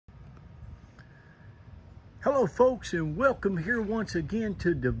Hello folks, and welcome here once again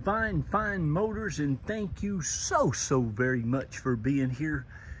to Divine Fine Motors, and thank you so very much for being here.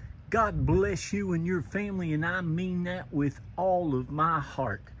 God bless you and your family, and I mean that with all of my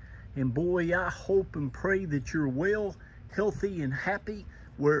heart. And boy, I hope and pray that you're well, healthy, and happy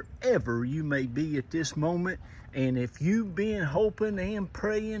wherever you may be at this moment. And if you've been hoping and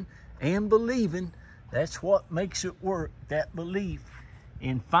praying and believing, that's what makes it work, that belief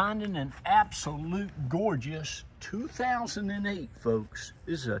in finding an absolute gorgeous 2008, folks.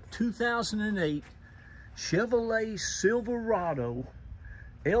 This is a 2008 Chevrolet Silverado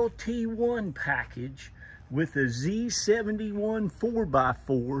LT1 package with a Z71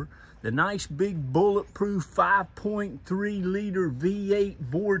 4x4, the nice big bulletproof 5.3 liter V-8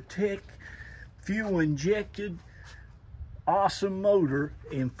 Vortec fuel injected awesome motor.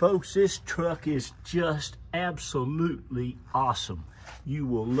 And folks, this truck is just absolutely awesome. You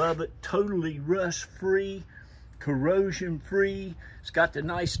will love it. Totally rust free, corrosion free. It's got the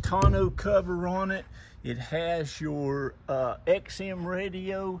nice tonneau cover on it. It has your XM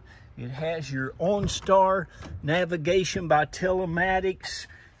radio. It has your OnStar navigation by telematics.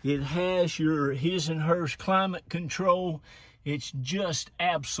 It has your his and hers climate control. It's just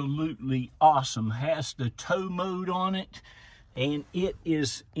absolutely awesome. Has the tow mode on it, and it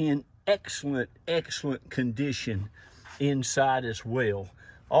is in excellent condition inside as well.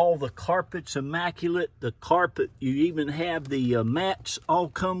 All the carpet's immaculate. The carpet, you even have the mats all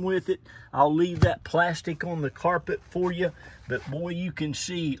come with it. I'll leave that plastic on the carpet for you, but boy, you can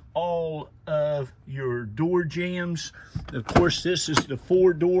see all of your door jambs. Of course, this is the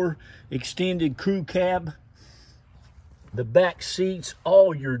 4-door extended crew cab. The back seats,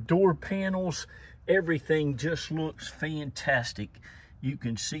 all your door panels, everything just looks fantastic. You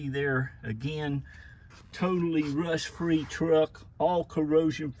can see there again, totally rust-free truck, all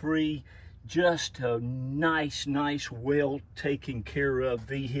corrosion-free, just a nice, well taken care of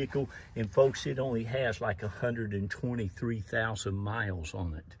vehicle. And folks, it only has like 123,000 miles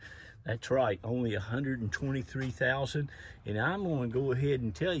on it. That's right, only 123,000. And I'm going to go ahead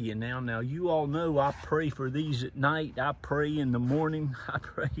and tell you now you all know I pray for these at night. I pray in the morning. I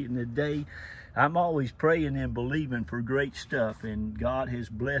pray in the day. I'm always praying and believing for great stuff. And God has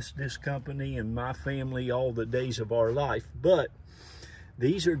blessed this company and my family all the days of our life. But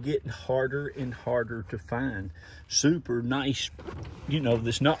these are getting harder and harder to find. Super nice, you know,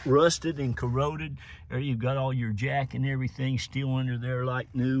 that's not rusted and corroded. There you've got all your jack and everything still under there like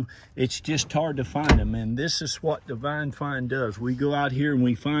new. It's just hard to find them, and this is what Divine Find does. We go out here and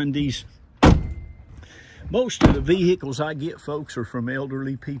we find these. Most of the vehicles I get, folks, are from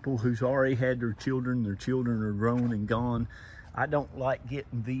elderly people who's already had their children are grown and gone. I don't like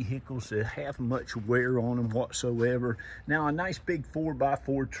getting vehicles that have much wear on them whatsoever. Now, a nice big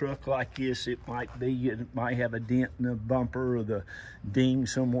 4x4 truck like this, it might have a dent in the bumper or the ding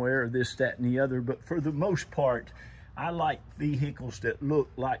somewhere or this, that, and the other. But for the most part, I like vehicles that look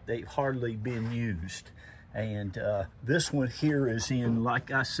like they've hardly been used. And this one here is in,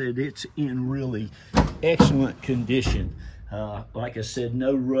 like I said, it's in really excellent condition. Like I said,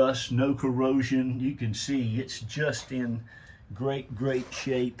 no rust, no corrosion. You can see it's just in great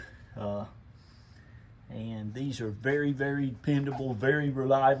shape, and these are very dependable, very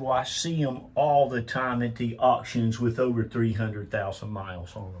reliable. I see them all the time at the auctions with over 300,000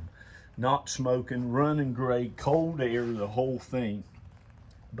 miles on them. Not smoking, running great, cold air, the whole thing.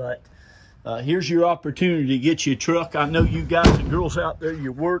 But here's your opportunity to get you a truck. I know you guys and girls out there,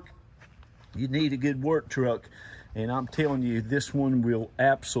 you work, you need a good work truck. And I'm telling you, this one will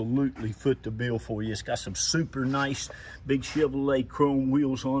absolutely foot the bill for you. It's got some super nice big Chevrolet chrome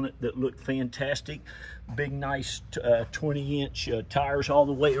wheels on it that look fantastic. Big, nice 20-inch tires all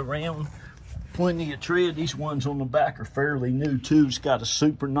the way around. Plenty of tread. These ones on the back are fairly new too. It's got a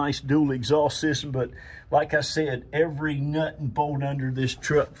super nice dual exhaust system. But like I said, every nut and bolt under this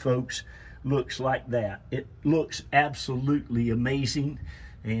truck, folks, looks like that. It looks absolutely amazing.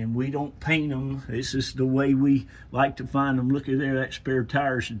 And we don't paint them. This is the way we like to find them. Look at there, that spare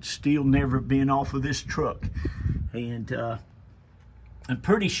tires had still never been off of this truck. And I'm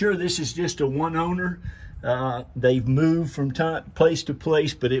pretty sure this is just a one owner. They've moved from place to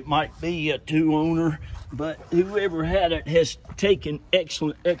place, but it might be a 2-owner. But whoever had it has taken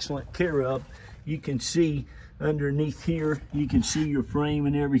excellent care of. You can see underneath here, you can see your frame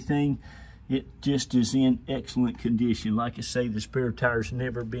and everything. It just is in excellent condition. Like I say, the spare tire's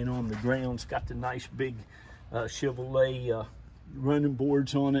never been on the ground. It's got the nice big Chevrolet running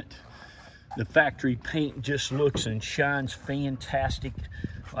boards on it. The factory paint just looks and shines fantastic.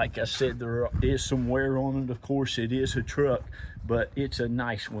 Like I said, there is some wear on it. Of course, it is a truck, but it's a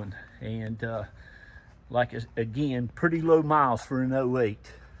nice one. And like, again, pretty low miles for an 08.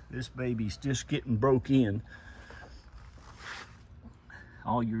 This baby's just getting broke in.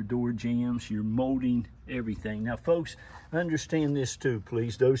 All your door jambs, your molding, everything. Now, folks, understand this too,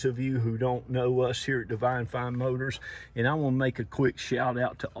 please. Those of you who don't know us here at Divine Fine Motors, and I want to make a quick shout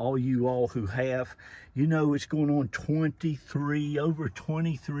out to all you all who have. You know, it's going on over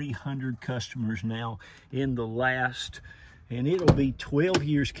 2,300 customers now in the last, and it'll be 12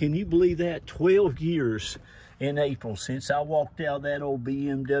 years. Can you believe that? 12 years in April since I walked out of that old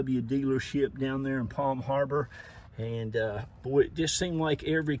BMW dealership down there in Palm Harbor. And boy, it just seemed like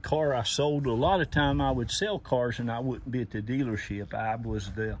every car I sold, a lot of time I would sell cars and I wouldn't be at the dealership. I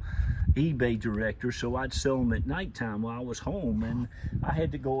was the eBay director, so I'd sell them at nighttime while I was home, and I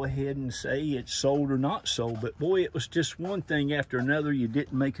had to go ahead and say it's sold or not sold. But boy, it was just one thing after another. You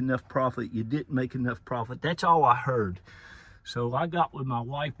didn't make enough profit, you didn't make enough profit. That's all I heard. So I got with my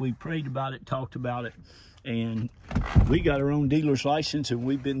wife, we prayed about it, talked about it, and we got our own dealer's license, and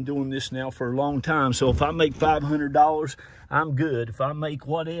we've been doing this now for a long time. So if I make $500, I'm good. If I make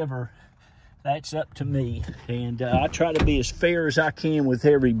whatever, that's up to me. And I try to be as fair as I can with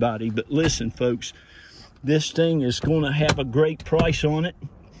everybody. But listen, folks, this thing is going to have a great price on it.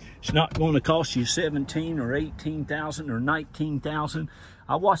 It's not going to cost you $17,000 or $18,000 or $19,000.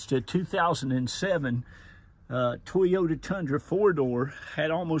 I watched a 2007 Toyota Tundra 4-door,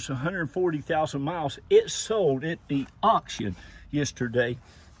 had almost 140,000 miles. It sold at the auction yesterday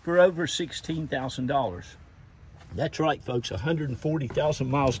for over $16,000. That's right, folks,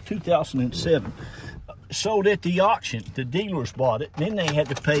 140,000 miles, 2007. Sold at the auction. The dealers bought it. Then they had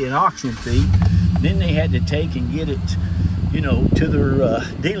to pay an auction fee. Then they had to take and get it, you know, to their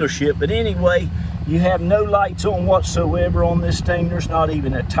dealership. But anyway, you have no lights on whatsoever on this thing. There's not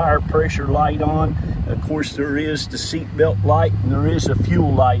even a tire pressure light on. Of course, there is the seatbelt light, and there is a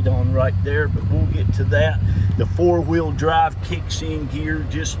fuel light on right there, but we'll get to that. The four-wheel drive kicks in gear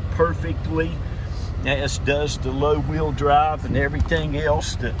just perfectly, as does the low-wheel drive and everything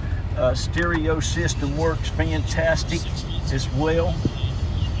else. The stereo system works fantastic as well.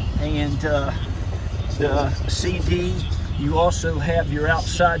 And the CD, you also have your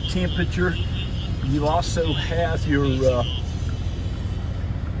outside temperature. You also have your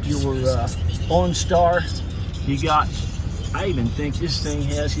OnStar. You got, I even think this thing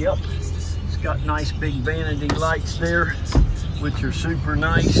has, yep, it's got nice big vanity lights there, which are super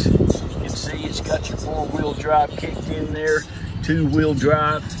nice. You can see it's got your four-wheel drive kicked in there, two-wheel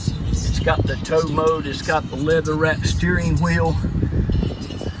drive. It's got the tow mode. It's got the leather-wrapped steering wheel.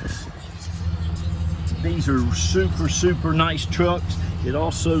 These are super, super nice trucks. It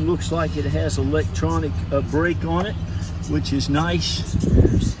also looks like it has electronic brake on it, which is nice.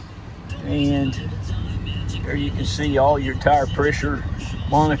 And there you can see all your tire pressure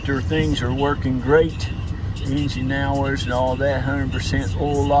monitor things are working great. Engine hours and all that, 100%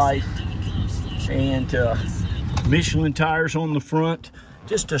 oil life. And Michelin tires on the front.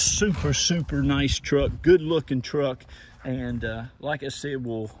 Just a super, super nice truck, good looking truck. And like I said,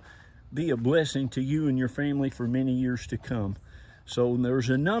 will be a blessing to you and your family for many years to come. So there's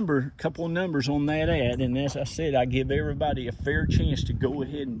a couple of numbers on that ad, and as I said, I give everybody a fair chance to go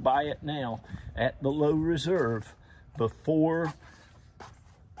ahead and buy it now at the low reserve before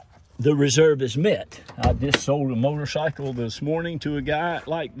the reserve is met. I just sold a motorcycle this morning to a guy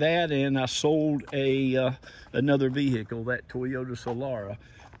like that, and I sold another vehicle, that Toyota Solara,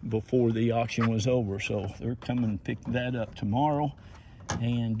 before the auction was over. So they're coming to pick that up tomorrow.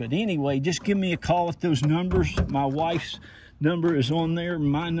 But anyway, just give me a call at those numbers. My wife's number is on there.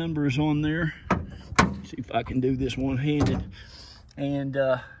 My number is on there. See if I can do this one-handed. And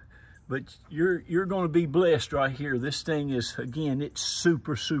but you're going to be blessed right here. This thing is, again, it's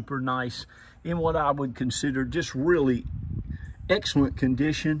super, super nice in what I would consider just really excellent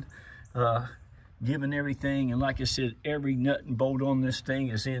condition, given everything. And like I said, every nut and bolt on this thing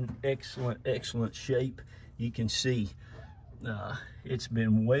is in excellent, excellent shape. You can see it's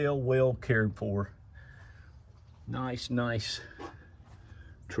been well cared for. Nice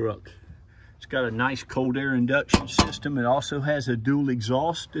truck. It's got a nice cold air induction system. It also has a dual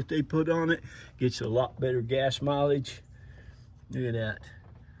exhaust that they put on it. Gets a lot better gas mileage. Look at that.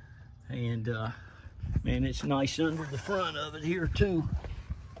 And man, it's nice under the front of it here too.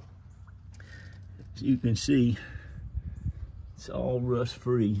 As you can see, it's all rust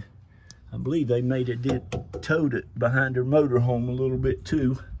free. I believe they made it, towed it behind her motorhome a little bit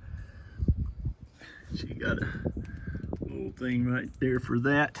too. She got a little thing right there for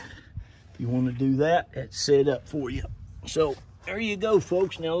that. If you want to do that, it's set up for you. So there you go,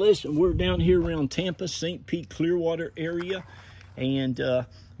 folks. Now listen, we're down here around Tampa, St. Pete, Clearwater area, and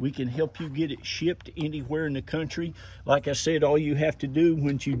We can help you get it shipped anywhere in the country. Like I said, all you have to do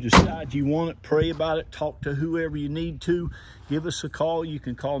once you decide you want it, pray about it, talk to whoever you need to, give us a call. You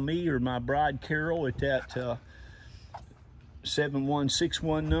can call me or my bride Carol at that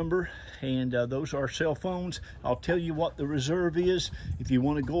 7161 number, and those are cell phones. I'll tell you what the reserve is. If you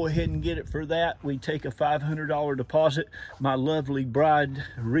want to go ahead and get it for that, we take a $500 deposit. My lovely bride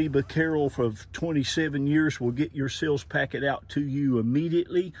Reba Carol for 27 years will get your sales packet out to you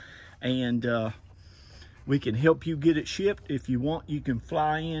immediately, and we can help you get it shipped. If you want, you can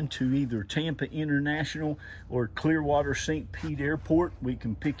fly in to either Tampa International or Clearwater St. Pete Airport. We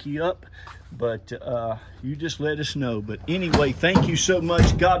can pick you up, but you just let us know. But anyway, thank you so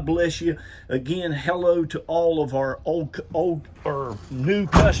much. God bless you. Again, hello to all of our old or new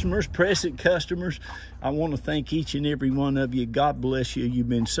customers, present customers. I want to thank each and every one of you. God bless you. You've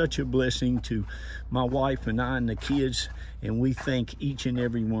been such a blessing to my wife and I and the kids, and we thank each and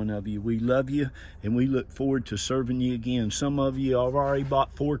every one of you. We love you, and we look forward to serving you again. Some of you have already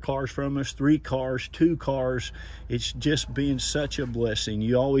bought 4 cars from us, 3 cars, 2 cars. It's just been such a blessing.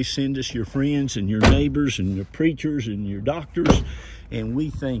 You always send us your friends and your neighbors and your preachers and your doctors, and we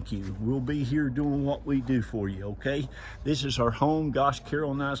thank you. We'll be here doing what we do for you, okay? This is our home. Gosh,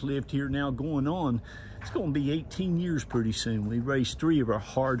 Carol and I's lived here now going on, it's going to be 18 years pretty soon. We raised 3 of our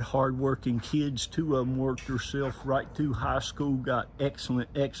hard-working kids. 2 of them worked themselves right through high school, got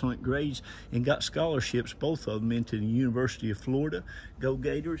excellent grades, and got scholarships, both of them, into the University of Florida. Go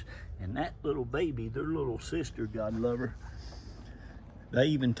Gators. And that little baby, their little sister, God love her, they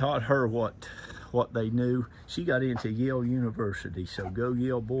even taught her what they knew. She got into Yale University. So go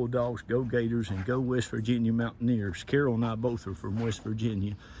Yale Bulldogs, go Gators, and go West Virginia Mountaineers. Carol and I both are from West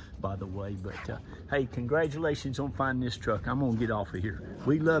Virginia, by the way. But hey, congratulations on finding this truck. I'm gonna get off of here.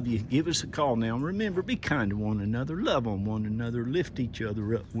 We love you. Give us a call now. And remember, be kind to one another, love on one another, lift each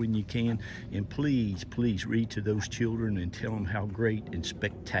other up when you can, and please read to those children and tell them how great and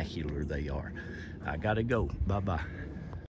spectacular they are. I gotta go. Bye-bye.